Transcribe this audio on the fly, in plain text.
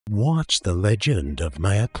Watch The Legend of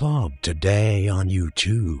Clogg today on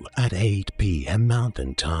YouTube at 8 p.m.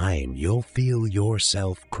 Mountain Time. You'll feel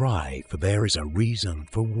yourself cry, for there is a reason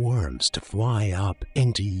for worms to fly up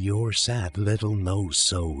into your sad little nose.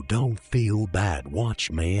 So don't feel bad. Watch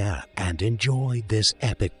me and enjoy this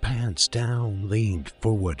epic pants down, leaned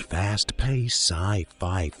forward, fast-paced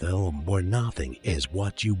sci-fi film where nothing is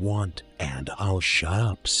what you want. And I'll shut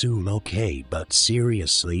up soon, okay? But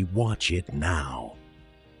seriously, watch it now.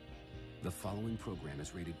 The following program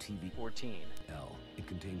is rated TV 14. L. It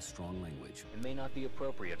contains strong language and may not be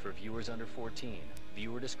appropriate for viewers under 14.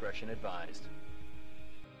 Viewer discretion advised.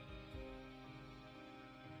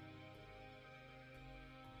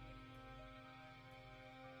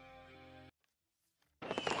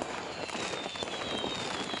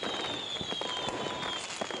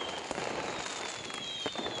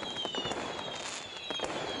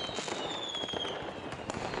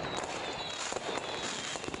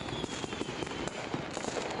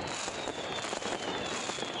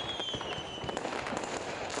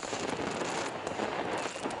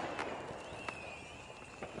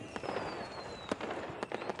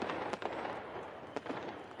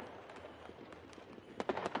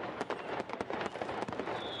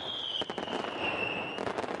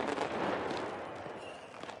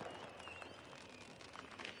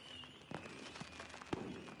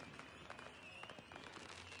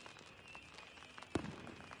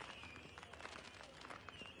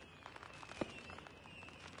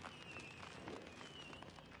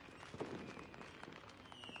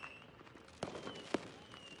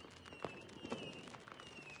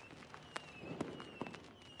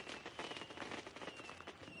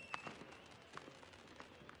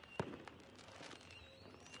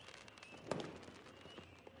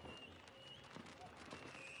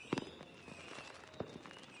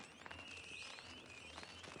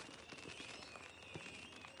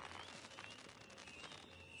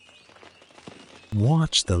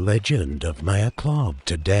 Watch The Legend of Clogg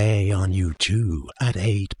today on YouTube at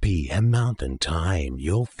 8 p.m. Mountain Time.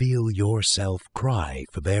 You'll feel yourself cry,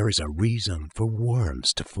 for there is a reason for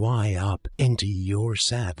worms to fly up into your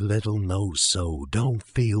sad little nose. So don't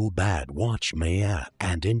feel bad. Watch me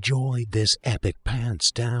and enjoy this epic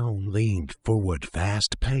pants down, leaned forward,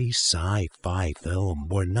 fast-paced sci-fi film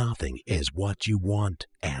where nothing is what you want.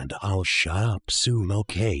 And I'll shut up soon,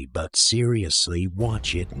 okay? But seriously,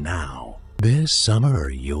 watch it now. This summer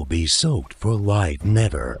you'll be soaked for life.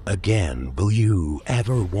 Never again will you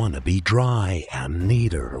ever want to be dry, and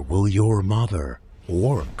neither will your mother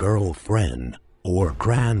or girlfriend or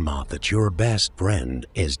grandma that your best friend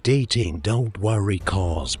is dating. Don't worry,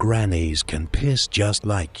 cause grannies can piss just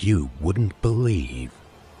like you wouldn't believe.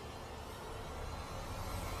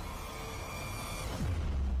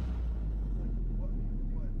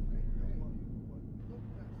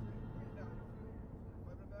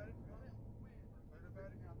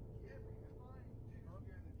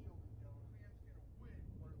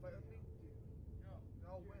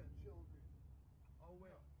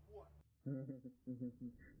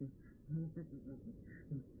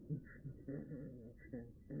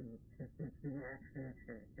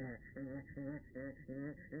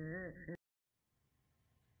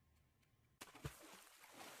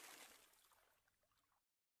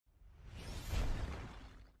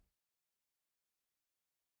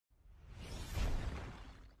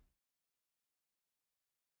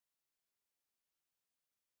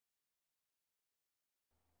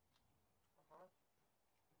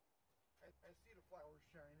 I see the flowers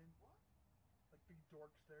shining. What? Like big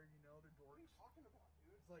dorks there, you know, they're dorks. What are you talking about,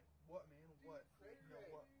 dude? It's like, what, man? Dude, what? You know,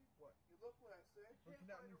 what? What? You look what I say.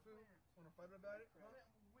 Looking at me, fool? Wanna fight about it? Huh?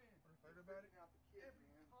 Wanna fight about it? Out the kids,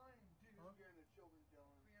 every time, dude. Huh? Scaring the children,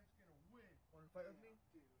 Dylan. Man's gonna win. Wanna fight with me?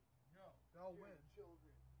 Dude, no. I'll win.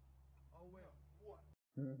 Children. I'll win. No. What?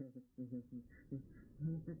 Well,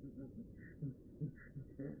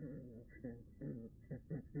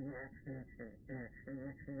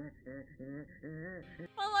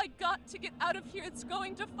 I got to get out of here. It's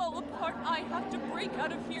going to fall apart. I have to break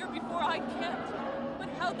out of here before I can't. But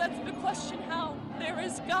how, that's the question. How? There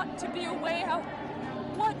has got to be a way out.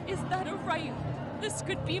 What is that a right? This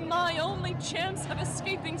could be my only chance of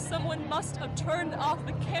escaping. Someone must have turned off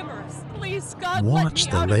the cameras. Please, God, watch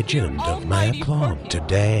let me The Legend of Clogg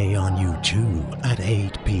today on YouTube at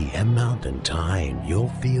 8 p.m. Mountain Time. You'll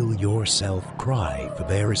feel yourself cry, for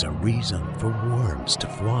there is a reason for worms to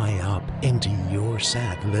fly up into your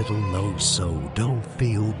sad little nose. So don't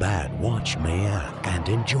feel bad. Watch me and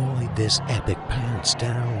enjoy this epic pants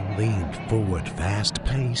down, leaned forward,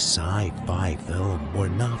 fast-paced sci-fi film where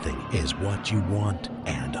nothing is what you want. want,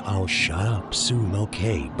 and I'll shut up soon,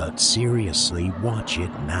 okay? But seriously, watch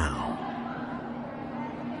it now.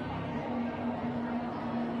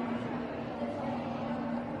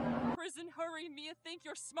 Prison, hurry, Mia, think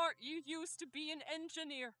you're smart. You used to be an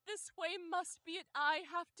engineer. This way must be it. I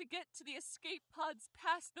have to get to the escape pods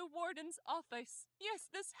past the warden's office. Yes,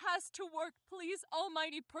 this has to work. Please,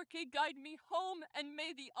 almighty Perky, guide me home, and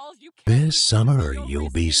may the all-you-can-eat This summer, your you'll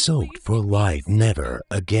be wrist, soaked please, for life. because Never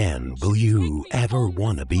again will you ever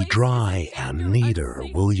want to be dry, and neither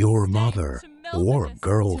will your mother or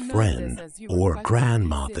girlfriend or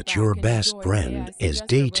grandma that your best friend is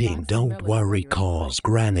dating. Don't worry, cause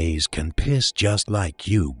grannies can piss just like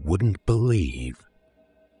you wouldn't believe.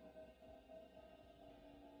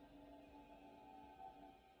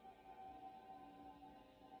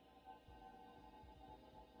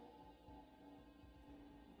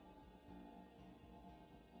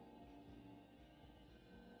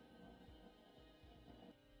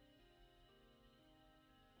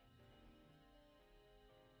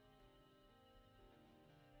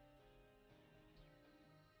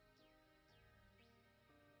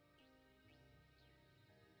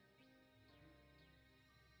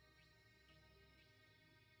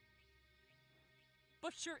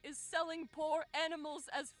 Butcher is selling poor animals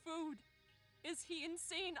as food. Is he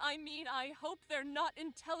insane? I mean, I hope they're not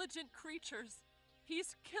intelligent creatures.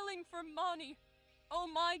 He's killing for money. Oh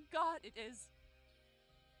my God, it is.